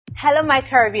Hello my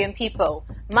Caribbean people,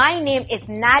 my name is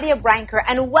Nadia Branker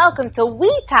and welcome to We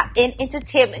Tap In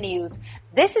Entertainment News.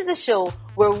 This is a show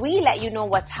where we let you know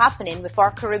what's happening with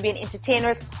our Caribbean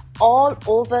entertainers all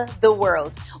over the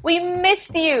world. We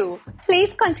missed you. Please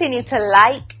continue to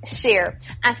like, share,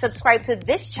 and subscribe to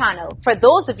this channel. For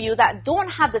those of you that don't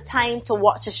have the time to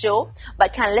watch the show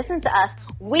but can listen to us,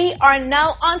 we are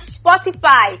now on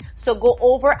Spotify, so go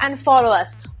over and follow us.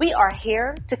 We are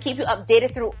here to keep you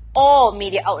updated through all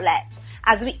media outlets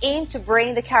as we aim to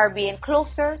bring the Caribbean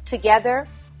closer together,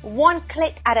 one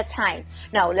click at a time.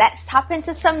 Now let's tap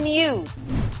into some news.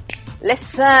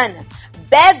 Listen,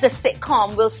 Bev the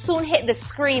sitcom will soon hit the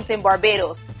screens in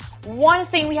Barbados. One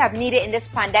thing we have needed in this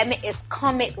pandemic is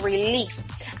comic relief,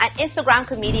 and Instagram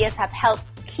comedians have helped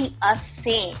keep us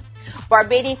sane.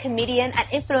 Barbadian comedian and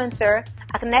influencer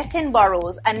Akhenaten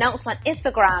Burrows announced on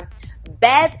Instagram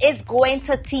Bev is going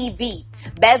to TV.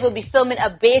 Bev will be filming a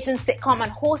Bajan sitcom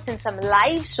and hosting some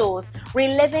live shows,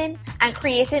 reliving and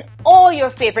creating all your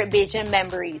favorite Bajan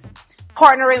memories,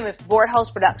 partnering with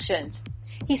Boardhouse Productions.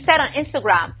 He said on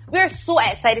Instagram, "We are so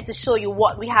excited to show you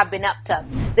what we have been up to.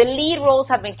 The lead roles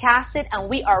have been casted and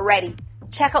we are ready."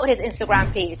 Check out his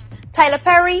Instagram page. Tyler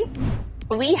Perry,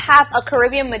 we have a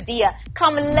Caribbean Medea.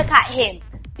 Come look at him.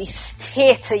 Be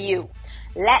stay to you.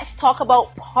 Let's talk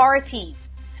about parties.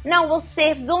 Now, will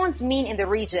safe zones mean in the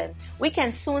region we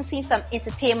can soon see some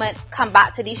entertainment come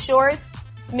back to these shores?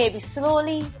 Maybe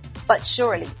slowly, but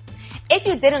surely. If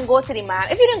you didn't go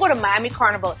to Miami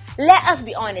Carnival, let us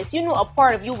be honest, you know a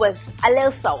part of you was a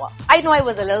little sour. I know I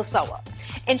was a little sour.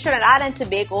 In Trinidad and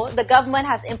Tobago, the government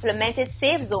has implemented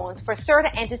safe zones for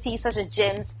certain entities such as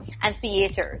gyms and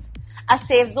theaters. A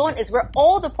safe zone is where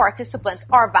all the participants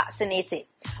are vaccinated.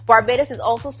 Barbados is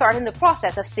also starting the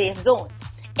process of safe zones.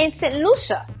 In St.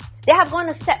 Lucia, they have gone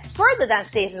a step further than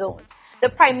safe zones. The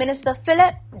Prime Minister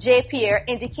Philip J. Pierre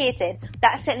indicated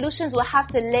that St. Lucians will have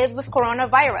to live with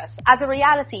coronavirus as a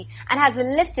reality and has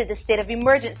lifted the state of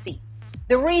emergency.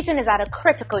 The region is at a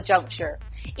critical juncture.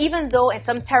 Even though in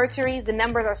some territories the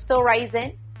numbers are still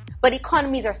rising, but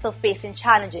economies are still facing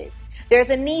challenges. There is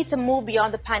a need to move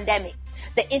beyond the pandemic.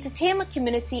 The entertainment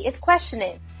community is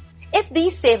questioning if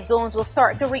these safe zones will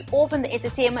start to reopen the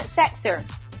entertainment sector.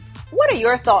 What are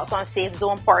your thoughts on safe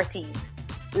zone parties?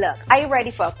 Look, are you ready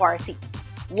for a party?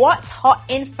 What's hot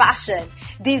in fashion?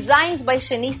 Designs by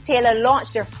Shanice Taylor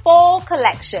launched their fall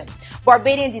collection.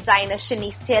 Barbadian designer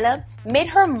Shanice Taylor made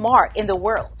her mark in the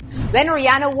world when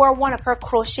Rihanna wore one of her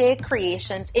crocheted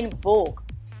creations in Vogue.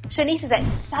 Shanice is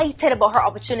excited about her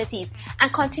opportunities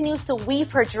and continues to weave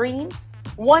her dreams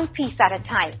one piece at a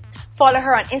time. Follow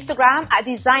her on Instagram at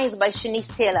Designs by Shanice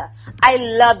Taylor. I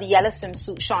love the yellow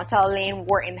swimsuit Chantal Lane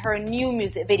wore in her new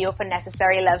music video for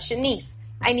Necessary Love. Shanice,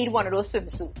 I need one of those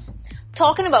swimsuits.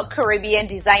 Talking about Caribbean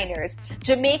designers,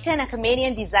 Jamaican and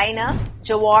Canadian designer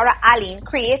Jawara Aline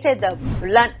created the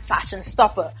blunt fashion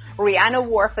stopper Rihanna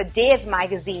wore for Days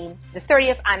magazine, the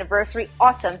 30th anniversary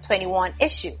autumn 21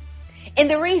 issue. In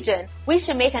the region, we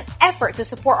should make an effort to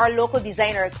support our local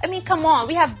designers. I mean, come on,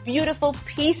 we have beautiful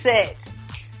pieces.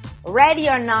 Ready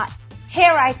or not,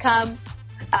 here I come.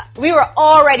 We were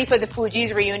all ready for the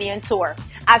Fugees reunion tour.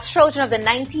 As children of the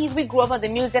 90s, we grew up on the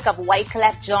music of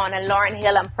Wyclef Jean and Lauryn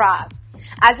Hill and Prav.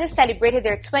 As they celebrated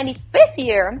their 25th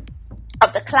year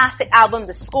of the classic album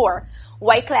The Score,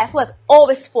 Wyclef, who has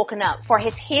always spoken up for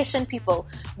his Haitian people,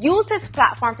 used his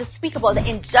platform to speak about the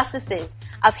injustices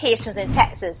of Haitians in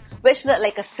Texas, which looked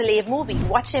like a slave movie,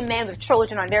 watching men with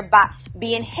children on their back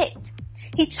being hit.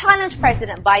 He challenged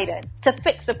President Biden to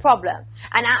fix the problem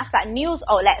and asked that news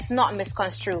outlets not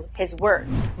misconstrue his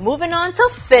words. Moving on to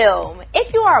film.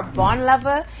 If you are a Bond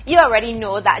lover, you already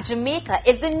know that Jamaica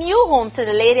is the new home to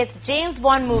the latest James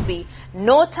Bond movie,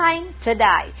 No Time to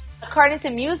Die. According to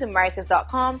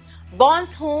MuseAmericas.com,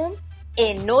 Bond's home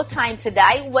in No Time to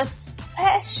Die was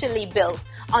specially built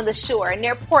on the shore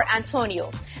near Port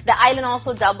Antonio. The island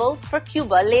also doubles for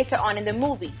Cuba later on in the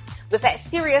movie, with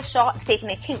exterior shots taken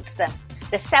in Kingston,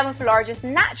 the 7th largest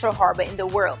natural harbor in the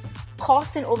world.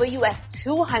 Costing over US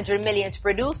 $200 million to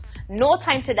produce, No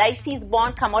Time to Die sees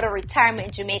Bond come out of retirement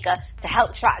in Jamaica to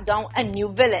help track down a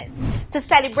new villain. To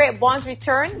celebrate Bond's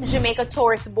return, the Jamaica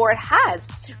Tourist Board has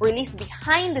released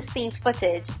behind-the-scenes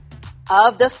footage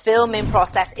of the filming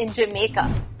process in Jamaica.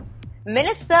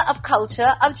 Minister of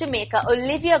Culture of Jamaica,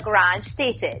 Olivia Grange,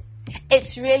 stated,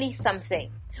 "It's really something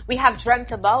we have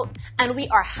dreamt about and we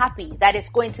are happy that it's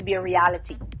going to be a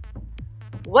reality."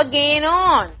 What going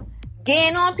on?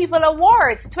 Going on People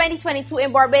Awards 2022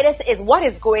 in Barbados is what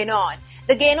is going on.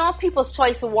 The Going On People's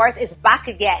Choice Awards is back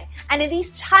again, and in these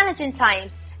challenging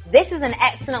times, This is an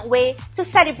excellent way to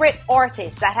celebrate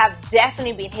artists that have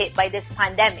definitely been hit by this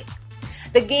pandemic.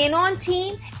 The Gain On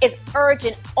team is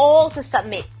urging all to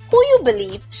submit who you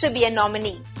believe should be a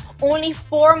nominee. Only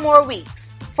 4 more weeks.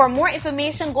 For more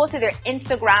information, go to their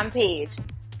Instagram page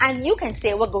and you can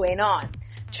say what's going on.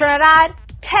 Trinidad,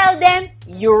 tell them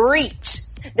you reach.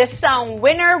 The song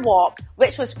Winner Walk,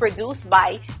 which was produced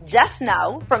by Just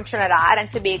Now from Trinidad and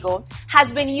Tobago,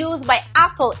 has been used by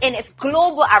Apple in its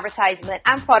global advertisement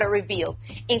and product reveal,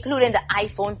 including the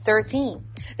iPhone 13.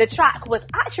 The track was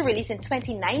actually released in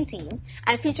 2019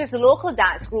 and features the local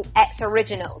dance group X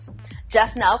Originals.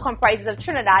 Just Now comprises of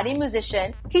Trinidadian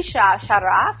musician Hisha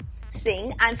Sharaf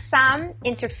Singh and Sam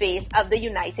Interface of the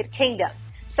United Kingdom.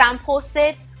 Sam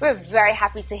posted, "We're very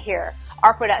happy to hear.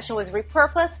 Our production was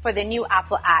repurposed for the new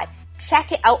Apple ad.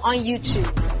 Check it out on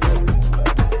YouTube."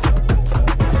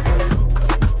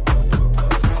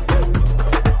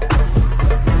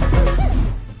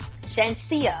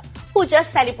 Shensia, who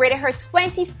just celebrated her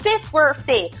 25th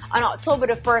birthday on October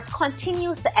the 1st,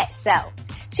 continues to excel.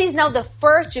 She's now the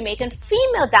first Jamaican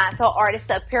female dancehall artist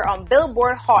to appear on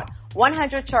Billboard Hot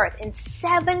 100 charts in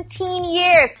 17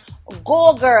 years.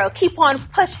 Go girl, keep on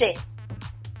pushing.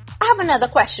 I have another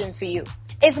question for you.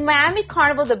 Is Miami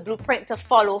Carnival the blueprint to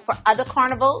follow for other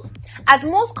carnivals? As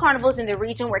most carnivals in the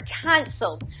region were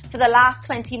cancelled for the last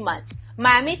 20 months,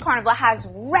 Miami Carnival has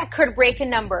record-breaking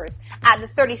numbers at the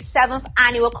 37th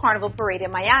Annual Carnival Parade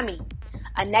in Miami.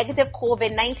 A negative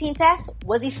COVID-19 test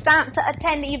was the stamp to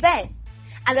attend the event.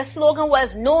 And the slogan was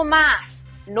 "No mask,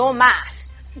 no mask."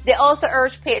 They also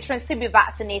urged patrons to be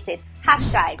vaccinated.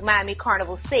 #Miami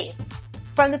Carnival Safe.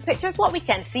 From the pictures, what we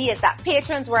can see is that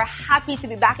patrons were happy to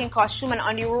be back in costume and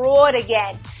on the road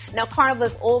again. Now Carnival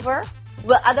is over.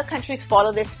 Will other countries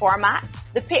follow this format?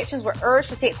 The patrons were urged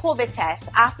to take COVID tests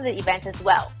after the event as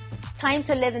well. Time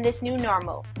to live in this new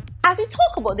normal. As we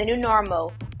talk about the new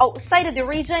normal, outside of the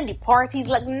region, the parties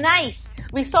look nice.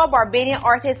 We saw Barbadian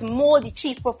artist Mo the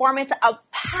Chief performing to a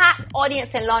packed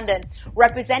audience in London,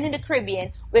 representing the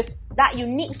Caribbean with that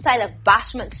unique style of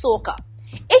bashment soca.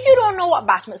 If you don't know what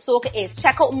bashment soca is,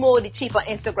 check out Mo the Chief on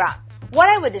Instagram. What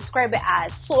I would describe it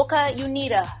as, soca, you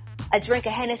need a drink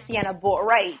of Hennessy and a boat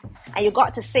ride, and you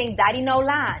got to sing Daddy No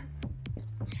Land.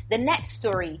 The next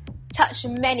story touched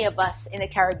many of us in the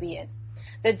Caribbean.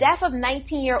 The death of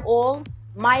 19-year-old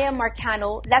Maya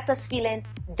Marcano left us feeling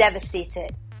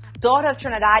devastated. Daughter of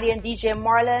Trinidadian DJ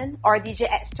Marlon, or DJ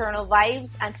External Vibes,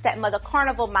 and stepmother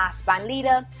Carnival Mass Band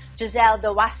leader Giselle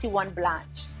the Wasiwan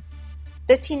Blanche.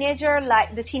 The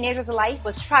teenager's life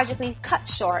was tragically cut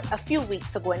short a few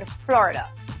weeks ago in Florida.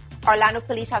 Orlando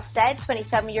police have said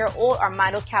 27-year-old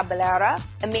Armando Caballera,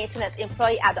 a maintenance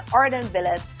employee at the Arden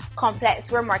Villas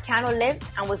complex where Marcano lived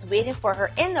and was waiting for her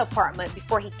in the apartment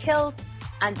before he killed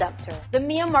and dumped her. The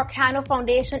Mia Marcano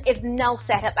Foundation is now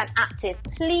set up and active.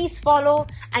 Please follow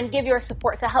and give your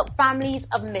support to help families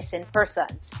of missing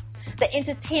persons. The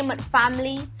entertainment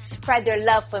family spread their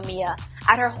love for Mia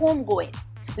at her homegoing.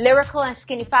 Lyrical and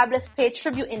Skinny Fabulous paid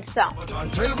tribute in song. But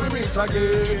until we meet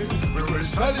again, we will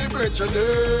celebrate your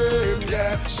name,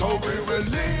 yeah. So we will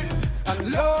live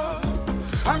and love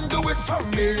and do it for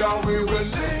me, yeah. We will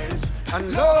live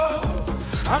and love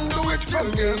and do it for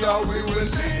me, yeah. We will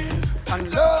live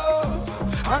and love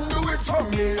and do it for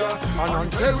me, yeah. And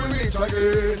until we meet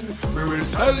again, we will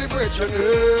celebrate your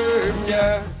name,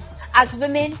 yeah. As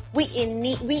women, we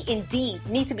indeed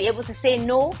need to be able to say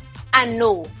no, and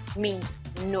no means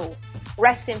no.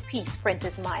 Rest in peace,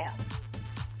 Princess Maya.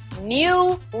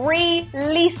 New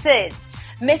releases.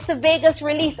 Mr. Vegas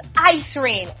released Ice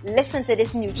Rain. Listen to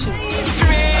this new tune. Ice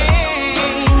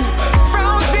rain,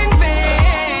 frozen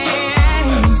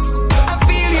veins. I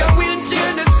feel your will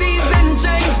till the season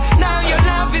change. Now your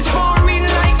love is pouring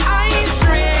like ice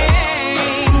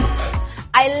rain.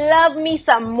 I love me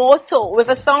some Moto with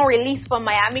a song released from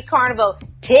Miami Carnival.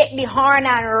 Take the horn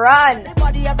and run.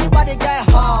 Everybody get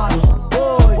hard.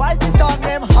 Why this song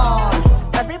name hard?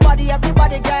 Everybody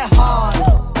get hard.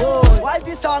 Why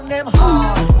this song name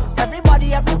hard?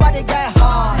 Everybody get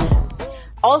hard.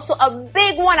 Also a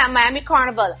big one at Miami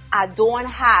Carnival, I Don't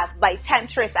Have by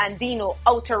Temptress and Dino,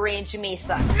 Outer Range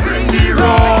Mesa. Bring the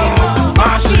rum,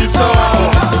 mash it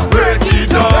up, break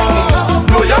it up.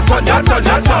 No, your turn,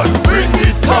 bring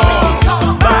this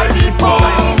skull, buy the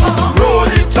pump, roll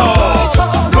it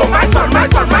up. No, my turn.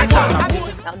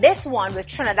 Now this one with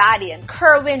Trinidadian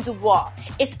Kerwin Dubois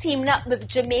is teaming up with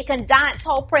Jamaican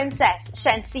dancehall princess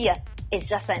Shensia. It's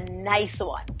just a nice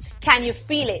one. Can you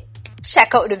feel it?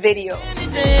 Check out the video.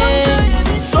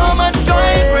 So much joy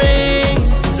it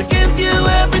brings to give you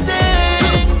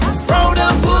everything. Proud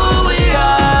of who we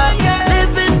are,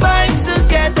 living vibes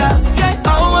together.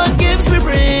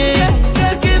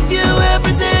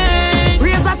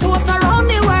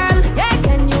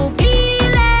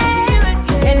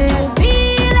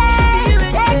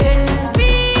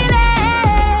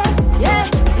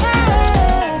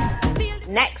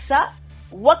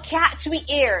 sweet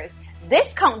ears. This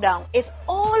countdown is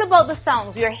all about the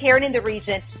songs we are hearing in the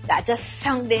region that just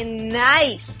sounding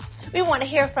nice. We want to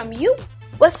hear from you.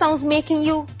 What song's making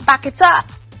you back it up?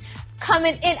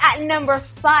 Coming in at number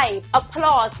 5,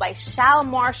 Applause by Shal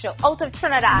Marshall out of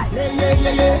Trinidad. Yeah, yeah,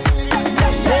 yeah, yeah.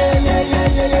 Yeah, yeah, yeah,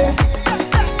 yeah, yeah.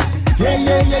 Yeah,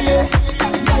 yeah, yeah, yeah.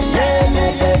 Yeah,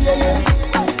 yeah, yeah, yeah,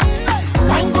 yeah.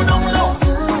 Wine go down low.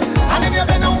 And if you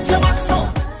bend out your back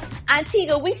so.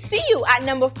 Antigua, we see you at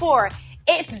number 4.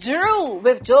 It's Drew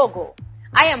with Jogo.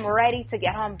 I am ready to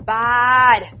get on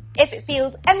bad. If it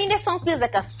feels, this song feels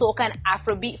like a soca and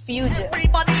Afrobeat fusion.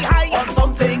 Everybody high on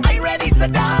something. I ready to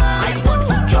die. I want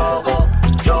to jogo,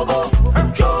 jogo,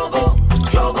 jogo,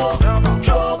 jogo,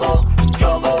 jogo,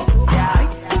 jogo.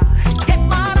 Yes. Get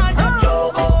mad on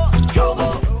jogo,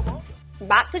 jogo.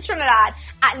 Back to Trinidad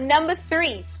at number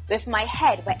 3 with My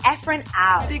Head by Efren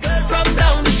Al. The girl from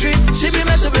down the street, she be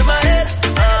messing with my head.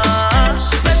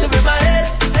 Messing with my head.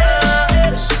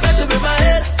 Messing with my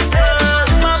head.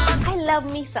 I love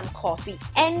me some coffee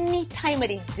any time of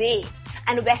the day.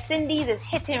 And West Indies is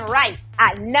hitting right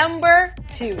at number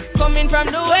 2. Coming from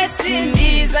the West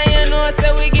Indies, and you know,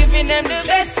 so we giving them the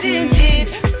best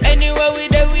indeed. Anywhere we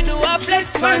there, we do a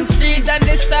flex man street, and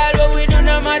the style what we do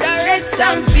no matter red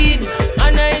stampede.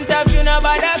 And no interview, no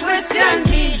bother question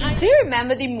me. Do you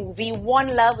remember the movie One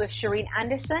Love with Shireen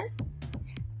Anderson?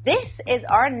 This is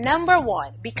our number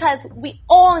 1 because we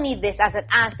all need this as an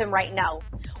anthem right now.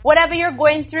 Whatever you're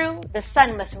going through, the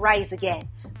sun must rise again.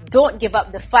 Don't give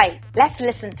up the fight. Let's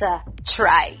listen to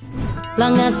Try.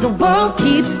 Long as the world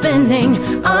keeps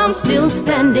spinning, I'm still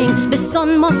standing. The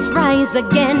sun must rise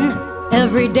again.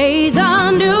 Every day's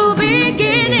a new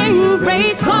beginning.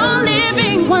 Race called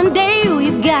living. One day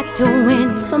we've got to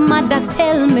win. My mother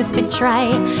tell me to try,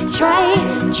 try,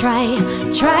 try,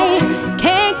 try.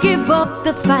 Can't give up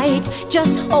the fight.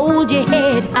 Just hold your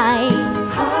head high.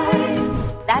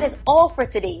 That is all for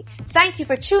today. Thank you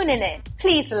for tuning in.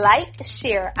 Please like,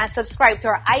 share, and subscribe to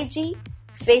our IG,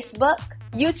 Facebook,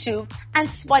 YouTube, and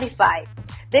Spotify.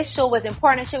 This show was in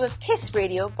partnership with KISS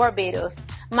Radio Barbados.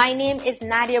 My name is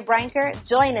Nadia Branker.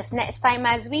 Join us next time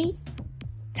as we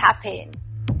tap in.